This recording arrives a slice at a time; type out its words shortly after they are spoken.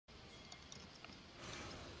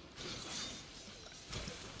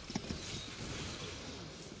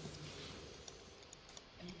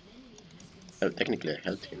Well, technically I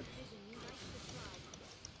helped him.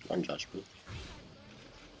 Don't judge me.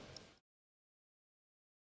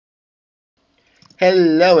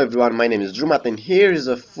 Hello everyone, my name is Drewmatth and here is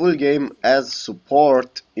a full game as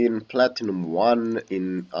support in Platinum 1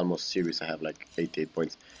 in almost series. I have like 88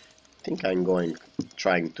 points. I think I'm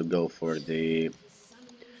trying to go for the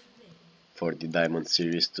Diamond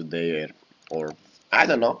series today or I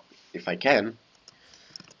don't know if I can.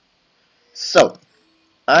 So,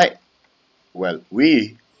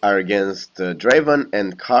 we are against Draven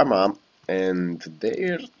and Karma, and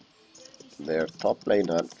their top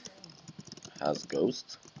laner has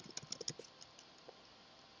Ghost,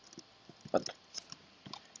 but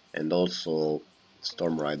and also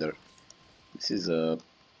Storm Rider. This is a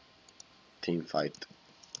team fight-ish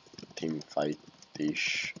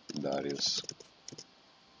Darius.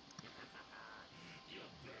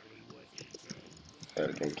 I'll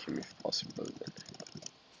gank him if possible then.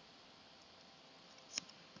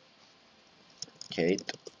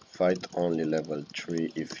 Kate, fight only level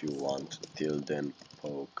 3 if you want. Till then,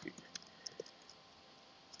 poke.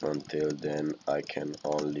 Until then, I can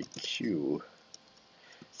only Q.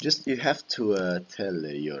 Just you have to tell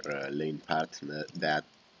your lane partner that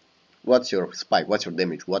what's your spike, what's your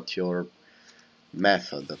damage, what's your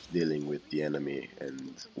method of dealing with the enemy,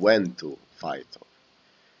 and when to fight.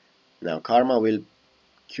 Now Karma will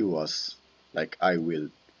Q us, like I will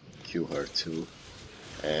Q her too,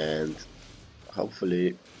 and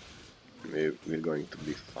hopefully we're going to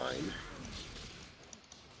be fine.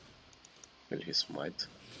 Will he smite?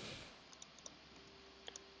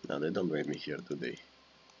 No, they don't wait me here, do they?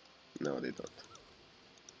 No, they don't.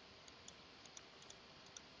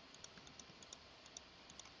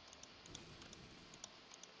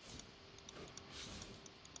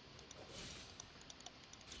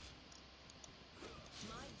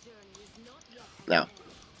 Now,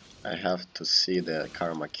 I have to see the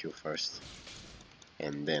Karma Q first,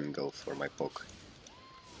 and then go for my poke.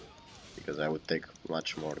 Because I would take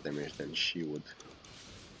much more damage than she would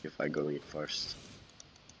if I go in first.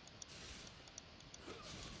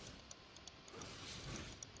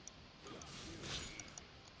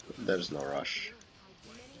 There's no rush.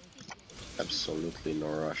 Absolutely no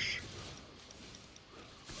rush.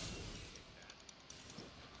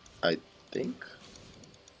 I think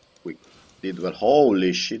we did well.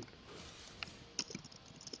 Holy shit!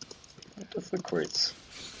 What if we crits?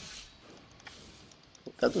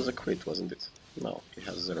 That was a crit, wasn't it? No, he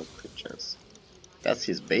has 0 crit chance. That's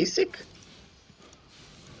his basic?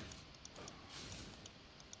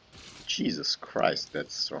 Jesus Christ,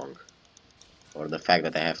 that's strong. Or the fact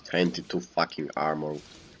that I have 22 fucking armor.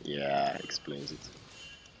 Yeah, explains it.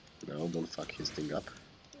 No, don't fuck his thing up.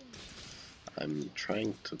 I'm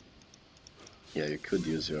trying to... Yeah, you could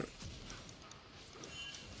use your...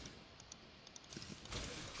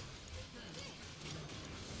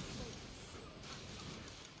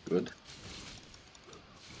 Good.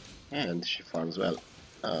 And she farms well.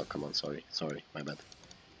 Oh, come on, sorry, my bad.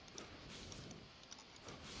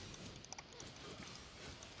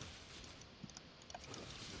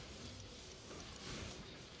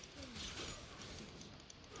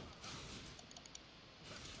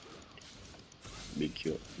 Big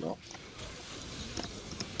Q, no.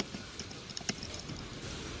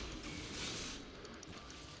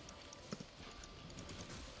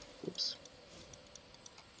 Oops.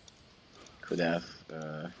 Could have,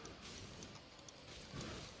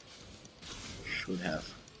 should have.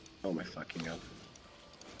 Oh my fucking god.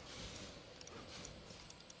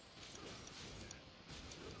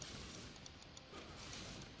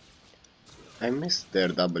 I missed their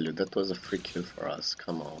W, that was a free kill for us,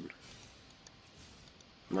 come on.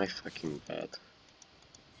 My fucking bad.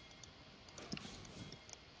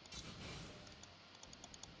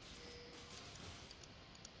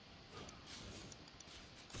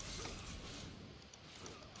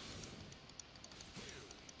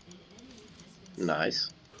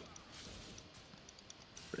 Nice.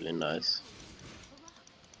 Really nice.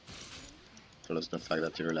 Plus the fact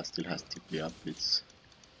that Irelia still has TP up, it's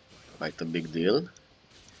quite a big deal.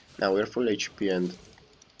 Now we're full HP and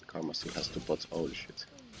Karma still has 2 pots. Holy shit.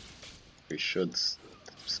 We should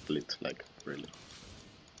split, like, really.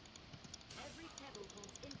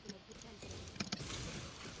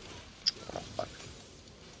 Oh fuck.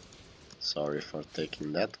 Sorry for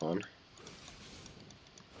taking that one.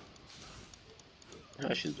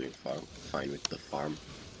 Oh, she's doing fine with the farm.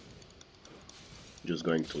 Just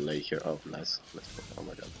going to lay here. Oh, nice. Let's go. Oh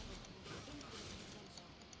my god.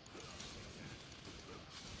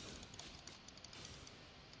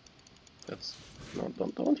 That's no,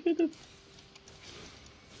 don't hit it.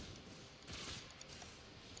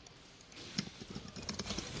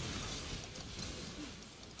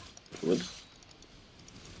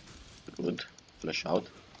 Flash out.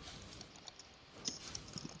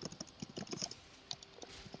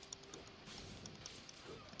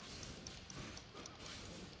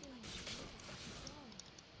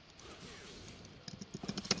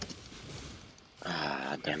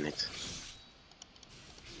 Ah, damn it.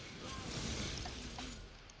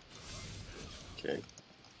 Okay.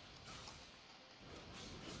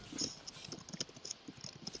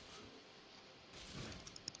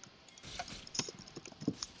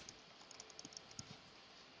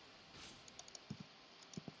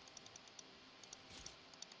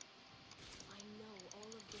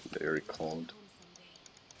 Very cold.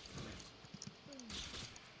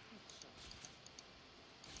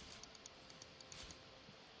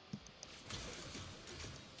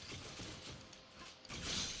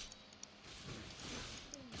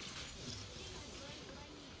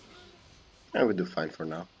 I will do fine for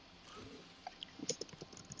now.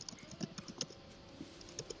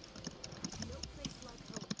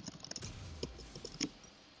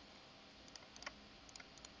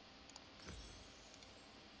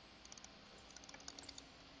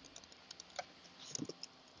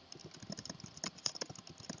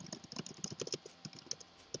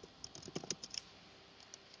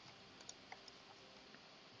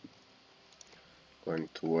 Going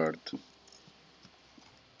toward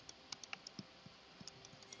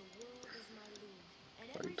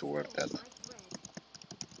that.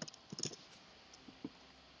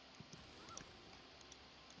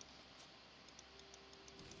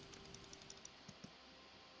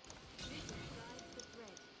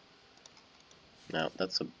 Now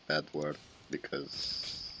that's a bad word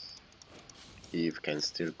because Eve can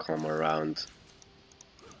still come around,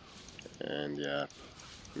 and yeah,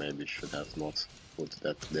 maybe should have not put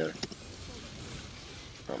that there.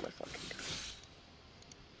 Oh my fucking god.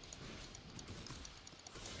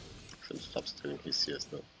 Should stop stealing his CS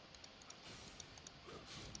though.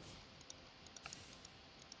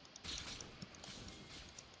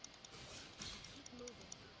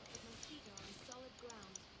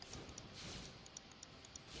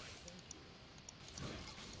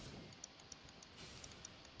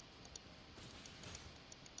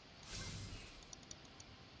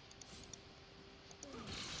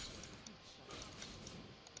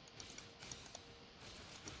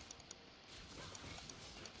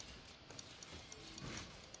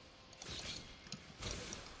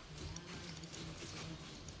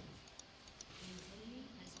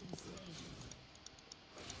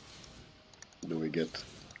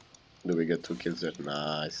 Do we get 2 kills there?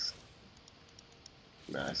 Nice.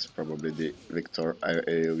 Nice. Probably the Victor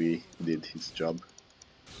AoE did his job.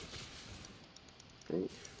 Oh,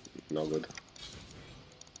 no good.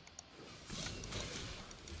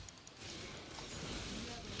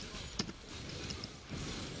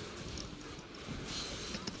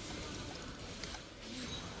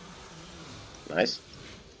 Nice.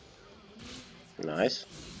 Nice.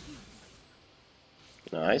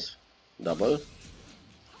 Nice. Double.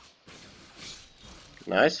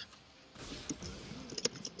 Nice.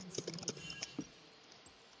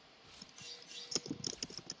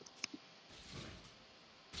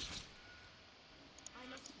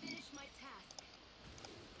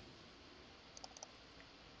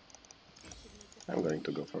 I'm going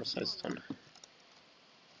to go for a side stun.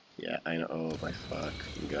 Yeah, I know. Oh my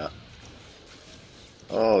fucking god.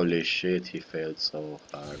 Holy shit, he failed so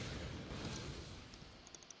hard.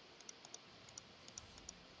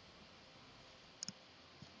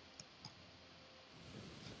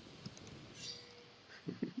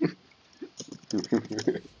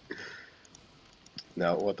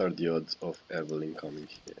 Now, what are the odds of Evelyn coming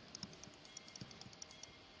here?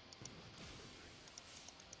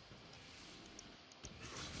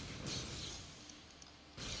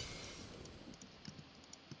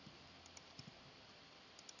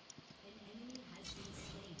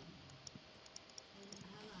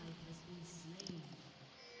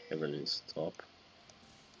 Evelyn's top,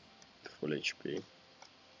 full HP.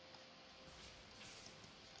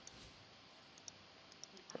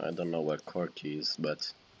 I don't know where Corky is,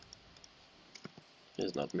 but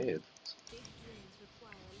he's not mid.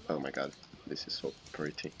 Oh my god, this is so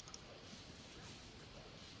pretty.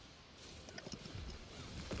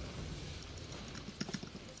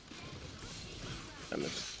 Damn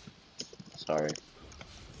it. Sorry.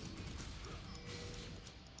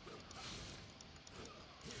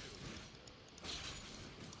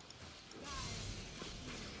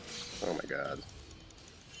 Oh my god.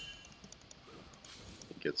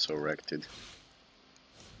 He gets so wrecked.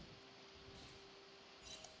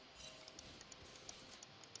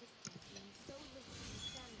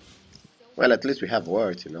 Well, at least we have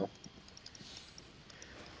words, you know.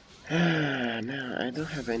 No, I don't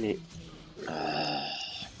have any. Ah,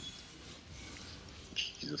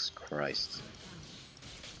 Jesus Christ.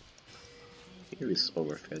 He is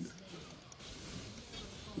overfed.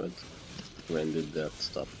 But when did that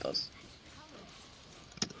stop us?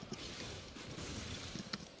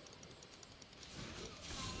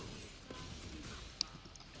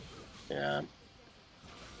 Yeah.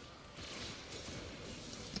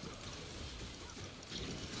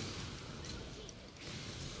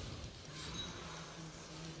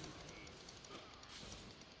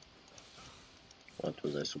 What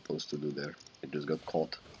was I supposed to do there? I just got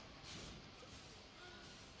caught.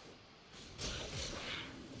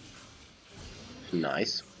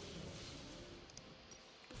 Nice.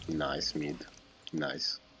 Nice mid.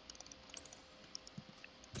 Nice.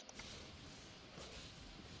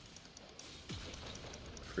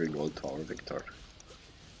 3 gold tower victor.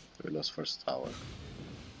 We lost first tower.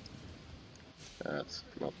 That's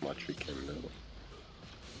not much we can do.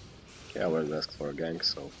 Yeah, we're asked for a gank,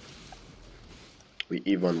 so we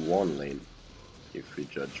even won lane if we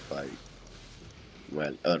judge by,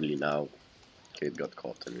 well, early now. Kate got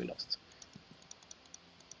caught and we lost.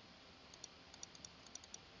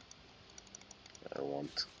 I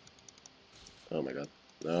want. Oh my god.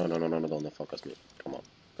 No, no, no, no, no, don't focus me. Come on,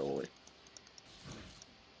 go away.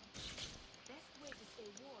 Best way to stay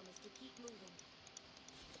warm is to keep moving.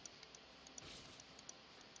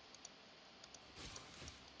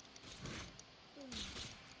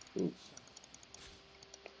 Ooh.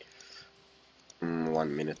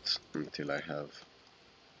 1 minute until I have.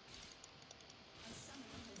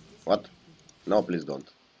 What? No, please don't.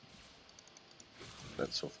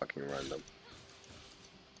 That's so fucking random.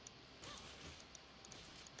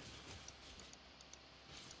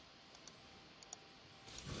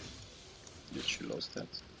 Did she lose that?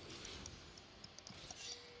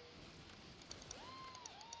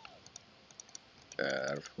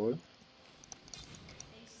 Careful.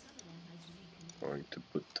 Going to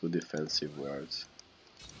put 2 defensive wards.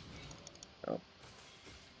 Oh.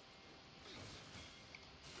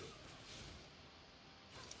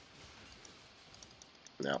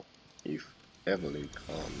 Now, if Evelyn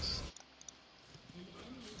comes,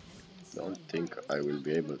 don't think I will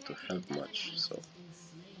be able to help much, so...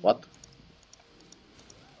 What?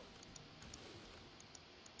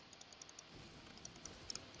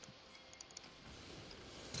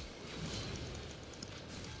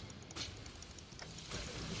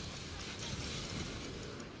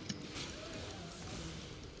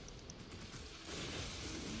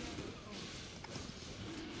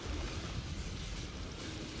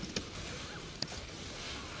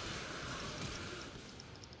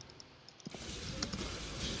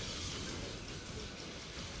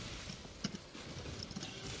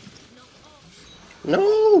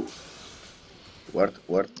 No!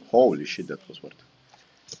 Word. Holy shit, that was word.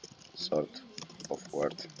 Sort of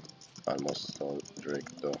word. Almost saw Drake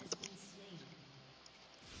though.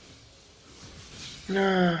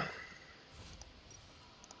 Damn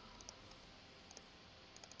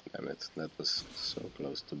it, that was so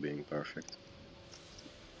close to being perfect.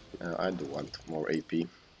 I do want more AP.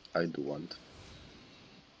 I do want.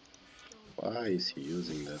 Why is he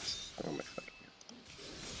using that? Oh my fucking god.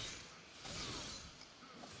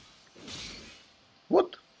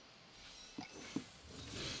 What?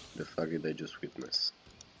 The fuck did I just witness?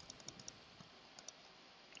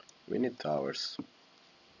 We need towers.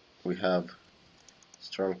 We have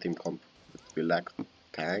strong team comp. We lack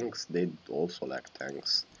tanks. They also lack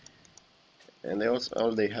tanks. And they also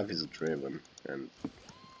all they have is driven and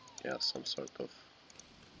yeah, some sort of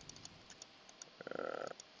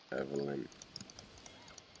Evelyn.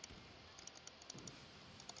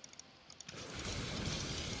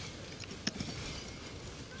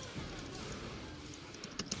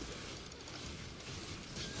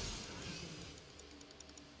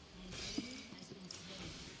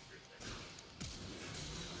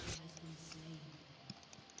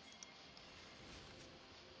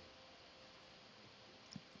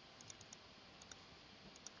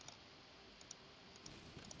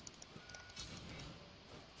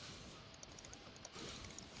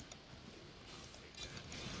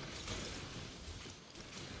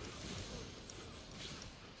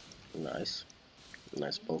 Nice.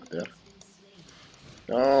 Nice poke there.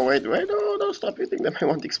 Oh, wait, no, don't stop hitting them, I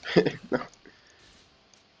want XP. No.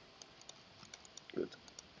 Good.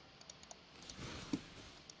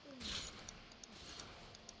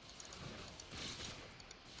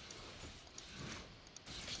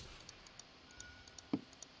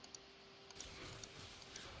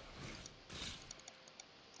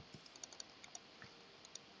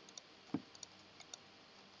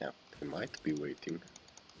 Yeah, they might be waiting.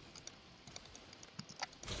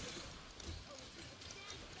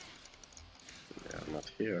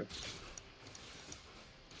 here.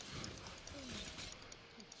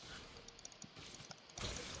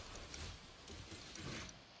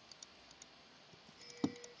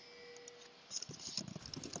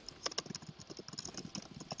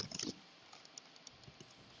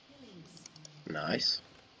 Nice.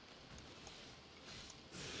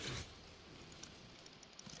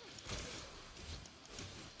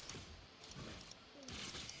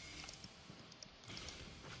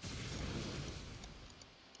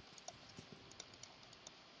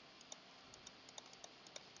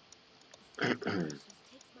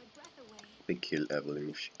 We kill Evelyn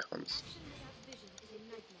if she comes.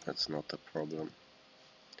 That's not a problem.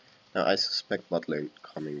 Now I suspect bot lane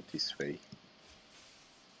coming this way.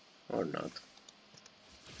 Or not.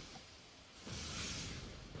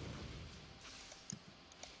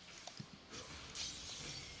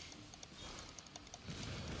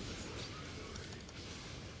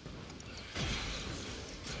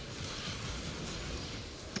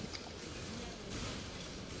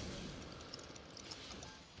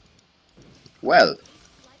 Well,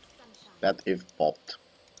 that if popped.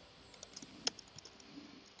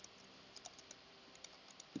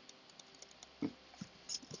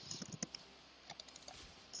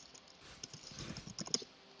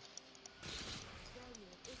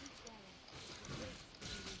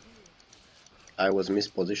 I was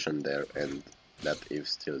mispositioned there and that if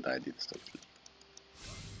still died instantly.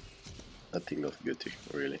 A thing of beauty,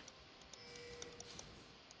 really.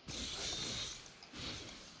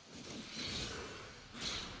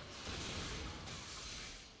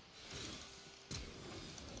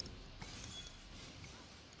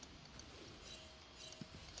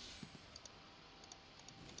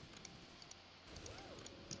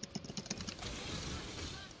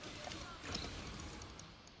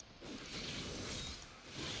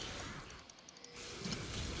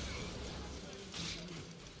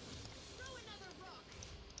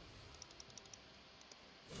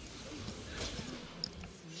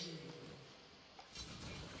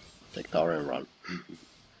 Take tower and run.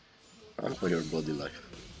 Run for your body life.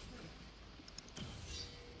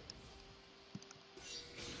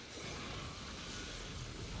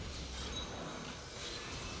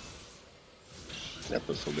 That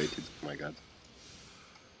was so baited, oh my god.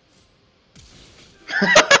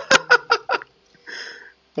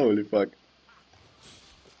 Holy fuck.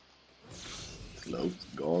 Slow,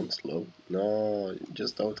 gone, slow. No,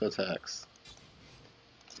 just auto attacks.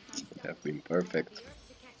 Would have been perfect.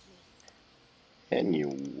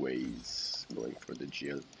 Anyways, going for the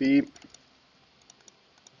GLP.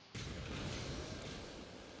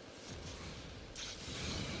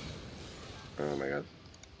 Oh my god.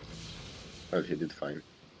 Well, he did fine.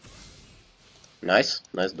 Nice,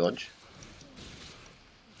 nice dodge.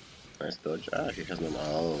 Nice dodge. Ah, he has no.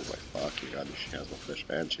 Oh my fucking god, she has no flash,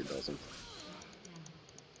 and she doesn't.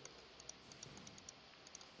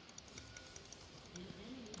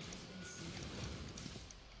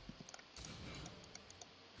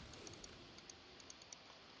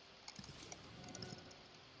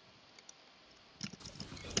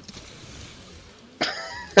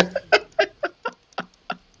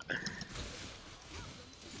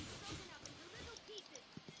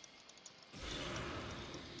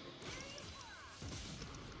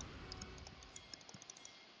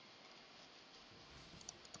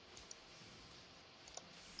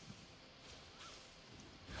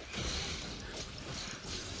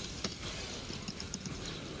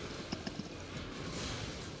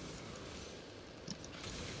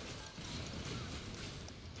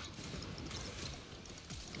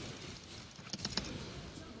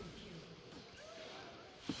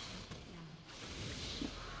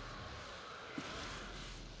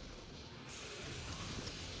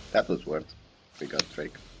 That was worth. We got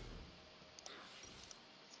Drake.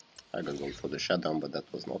 I was going for the shutdown, but that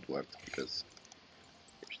was not worth because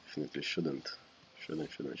you definitely shouldn't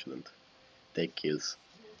take kills,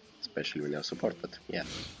 especially when you have support. But yeah.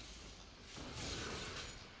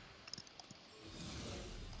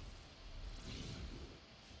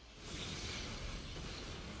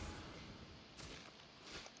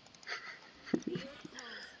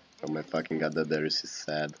 Oh my fucking god, that Darius is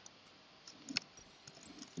sad.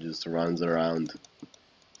 Just runs around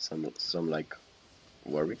some like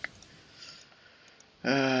Warwick.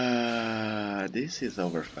 This is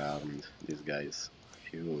overfarmed. This guy is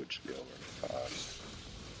hugely overfarmed.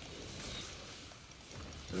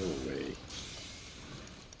 No way.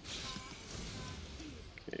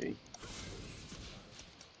 Okay.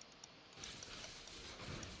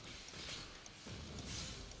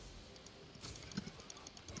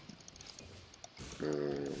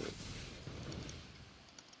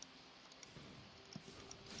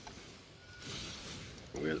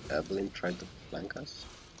 Evelyn tried to flank us?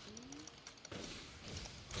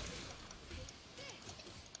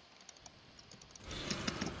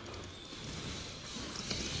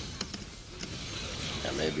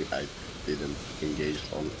 Yeah, maybe I didn't engage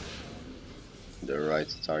on the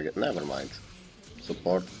right target. Never mind.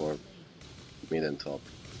 Support for mid and top.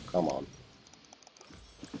 Come on.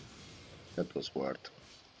 That was worth.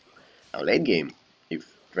 Now late game, if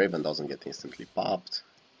Draven doesn't get instantly popped,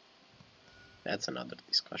 that's another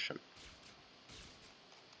discussion.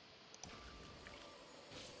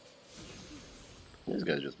 This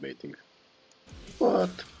guy's just baiting. What?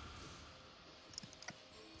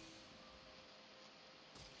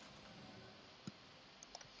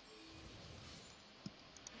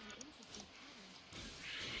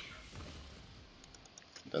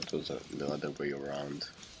 That was the other way around.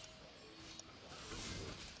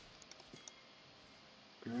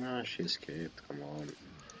 Ah, she escaped, come on.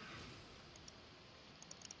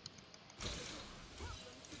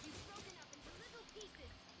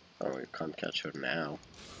 Oh, we can't catch her now.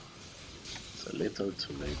 It's a little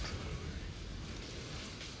too late.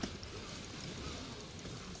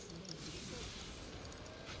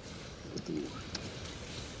 Ooh.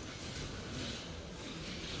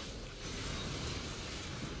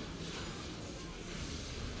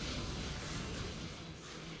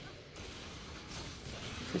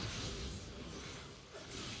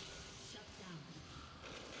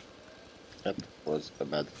 That was a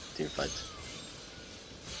bad team fight.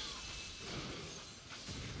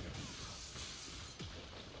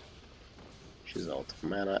 She's out of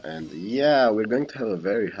mana, and yeah, we're going to have a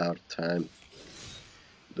very hard time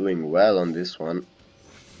doing well on this one.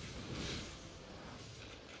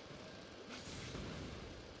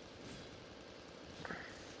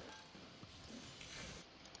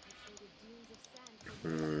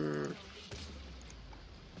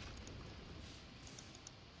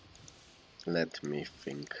 Let me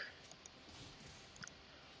think.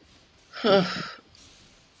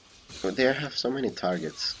 They have so many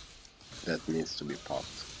targets that needs to be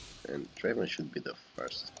popped, and Draven should be the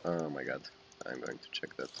first. Oh my god, I'm going to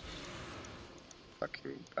check that.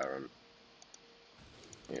 Fucking Baron.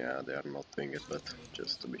 Yeah, they are not doing it, but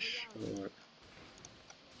just to be sure.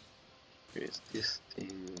 Here is this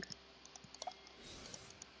thing.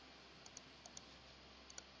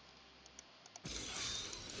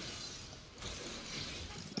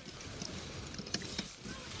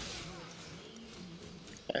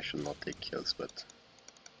 I should not take kills, but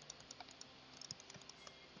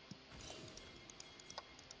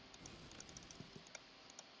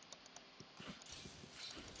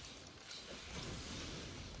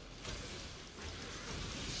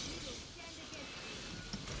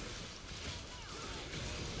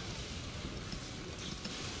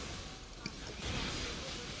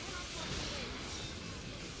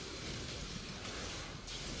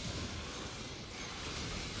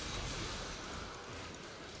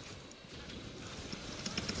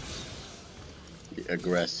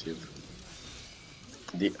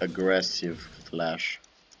the aggressive flash,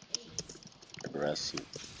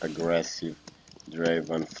 aggressive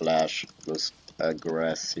Draven flash plus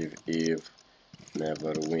aggressive Eve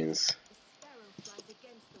never wins.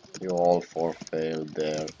 You all four failed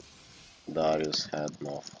there. Darius had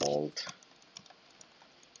no fault.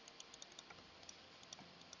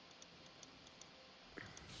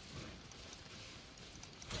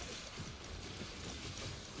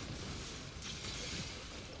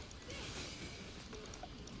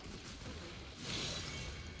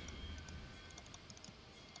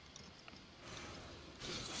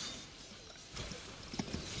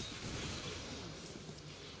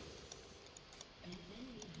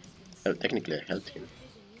 Oh, technically I helped him.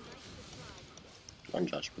 Don't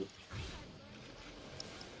judge me.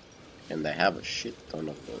 And I have a shit ton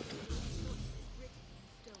of gold.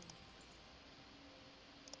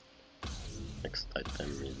 Next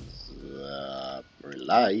item is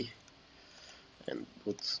Rely and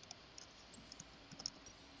Boots.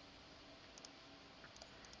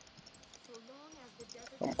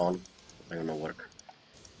 Come on, I don't know work.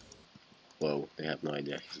 Whoa, they have no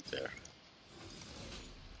idea he's there.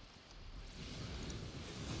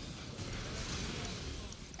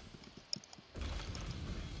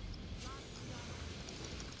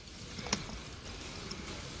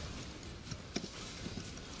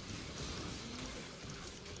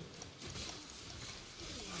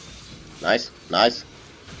 Nice, nice.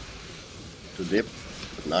 Too deep,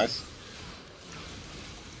 but nice.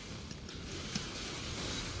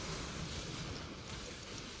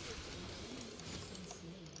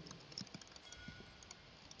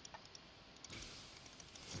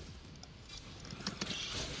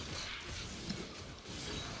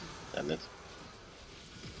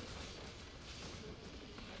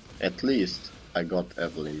 At least I got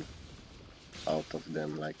Evelyn out of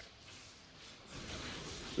them, like.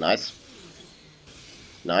 Nice.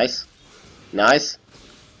 Nice. Nice.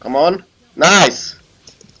 Come on. Nice!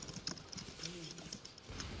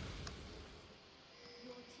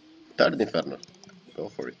 Third Inferno. Go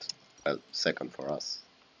for it. Well, second for us.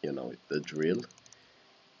 You know it, the drill.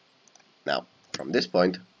 Now, from this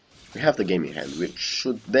point, we have the game in hand, which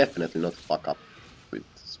should definitely not fuck up with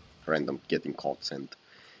random getting caught, and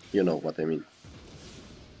you know what I mean.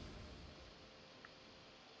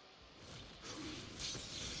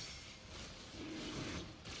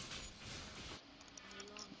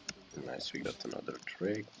 Nice, we got another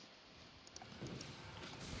trick.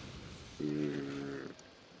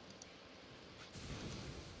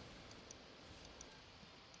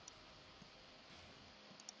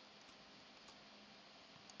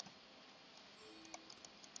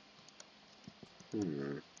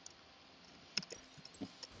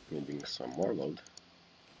 Needing some more gold.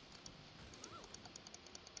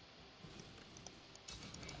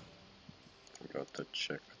 Gotta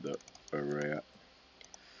check the area.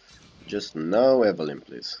 Just no Evelyn,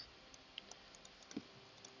 please.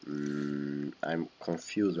 I'm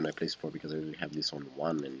confused when I play sport because I really have this on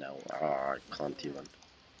 1 and now I can't even.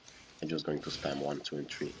 I'm just going to spam 1, 2 and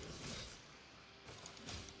 3.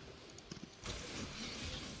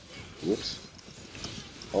 Whoops.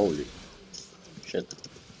 Holy shit.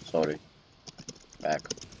 Sorry. Back.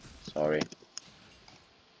 Sorry.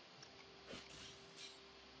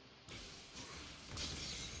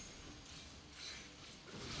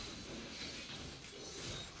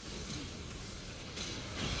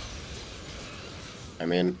 I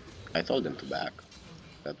mean, I told them to back.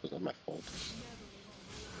 That was not my fault.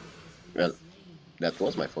 Well, that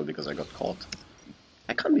was my fault because I got caught.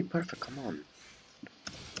 I can't be perfect, come on.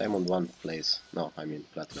 Diamond 1 place. No, I mean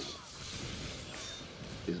Platinum.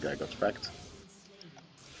 This guy got wrecked.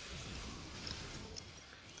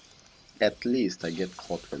 At least I get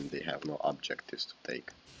caught when they have no objectives to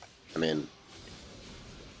take. I mean...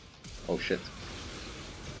 Oh shit.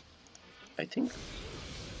 I think...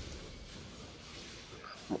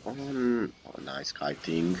 Come on. Oh, nice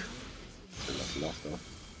kiting. Still not enough though.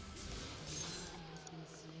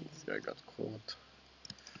 This guy got caught.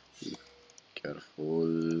 Be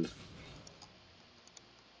careful.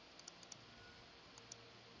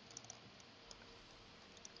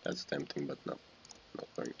 That's tempting, but no. Not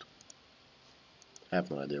going to. I have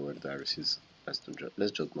no idea where Darius is.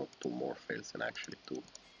 Let's just not do more fails than actually do.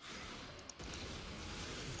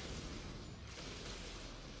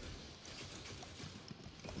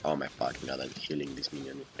 Oh my fucking god, I'm killing this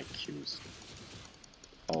minion with my Qs.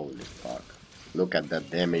 Holy fuck. Look at that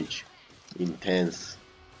damage. Intense.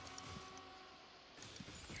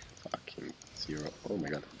 Fucking 0. Oh my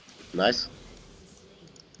god. Nice.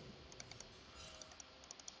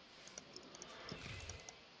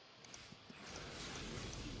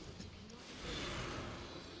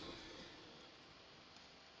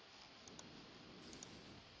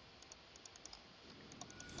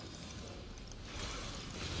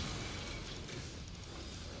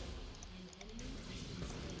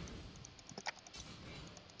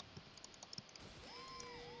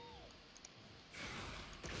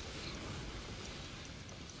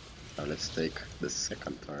 Now let's take the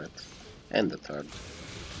second turret and the third.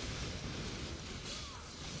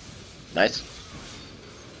 Nice.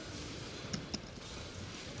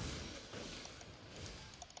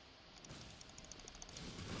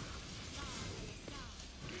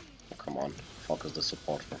 Oh, come on, focus the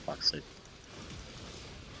support for fuck's sake.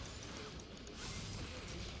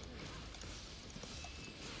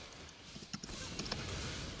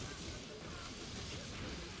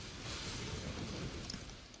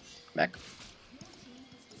 Back.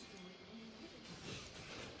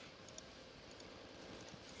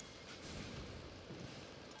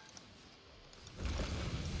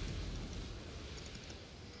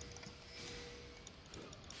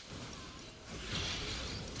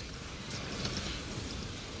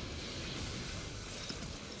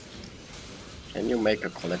 Can you make a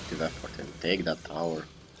collective effort and take that tower?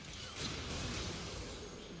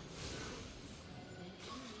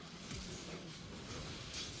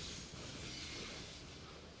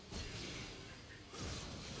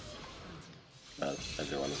 Well,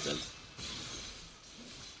 everyone is dead.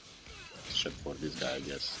 Except for this guy, I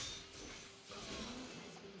guess.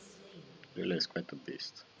 Really is quite a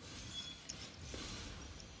beast.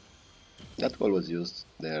 That wall was used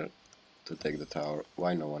there to take the tower.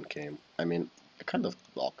 Why no one came? I mean, I kind of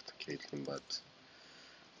blocked Caitlyn, but...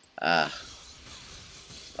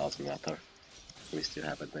 doesn't matter. We still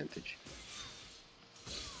have advantage.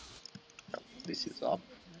 Now, this is up.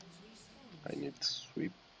 I need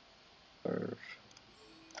sweeper.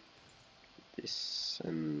 This,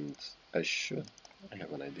 and I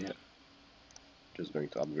have an idea. Just going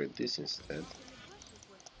to upgrade this instead.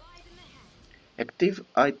 Active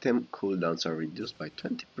item cooldowns are reduced by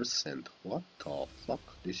 20%. What the fuck?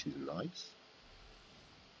 This is nice.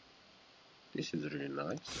 This is really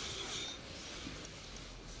nice.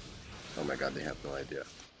 Oh my god, they have no idea.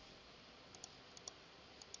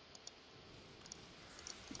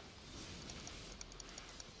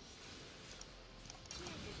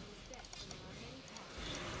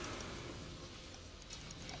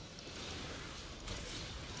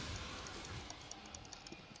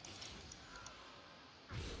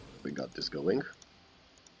 We got this going.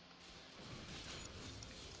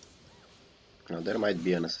 Now there might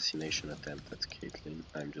be an assassination attempt at Caitlyn.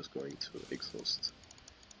 I'm just going to exhaust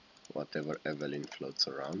whatever Evelyn floats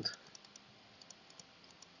around.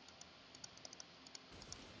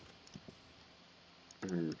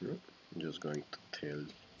 Just going to tail.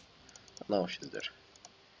 Now she's there.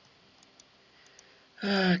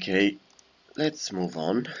 Okay, let's move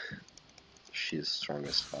on. She's strong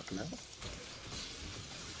as fuck now.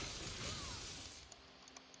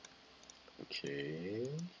 Okay,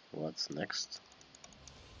 what's next?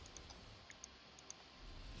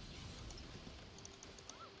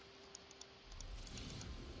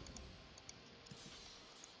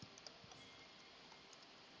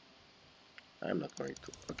 I'm not going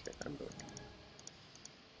to. Okay, I'm going.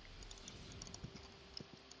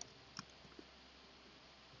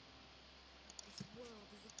 This world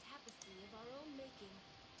is a tapestry of our own making.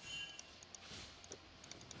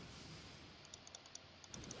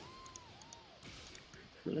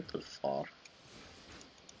 A little far.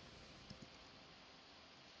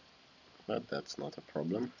 But that's not a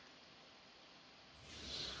problem.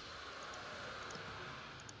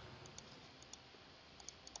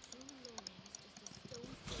 True learning is just a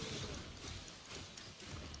stone's throw away.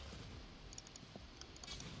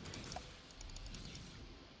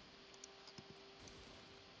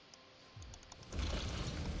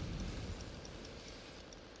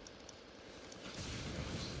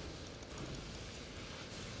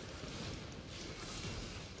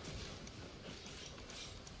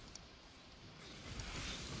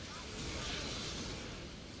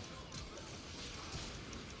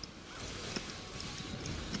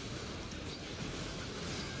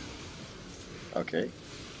 Okay.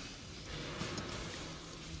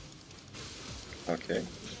 Okay.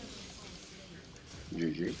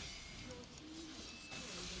 GG.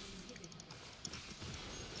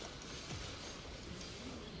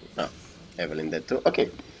 Ah, Evelyn dead too. Okay.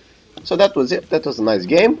 So that was it. That was a nice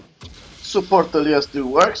game. Support TALIYAH still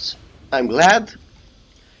works. I'm glad.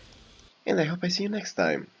 And I hope I see you next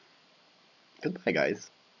time. Goodbye, guys.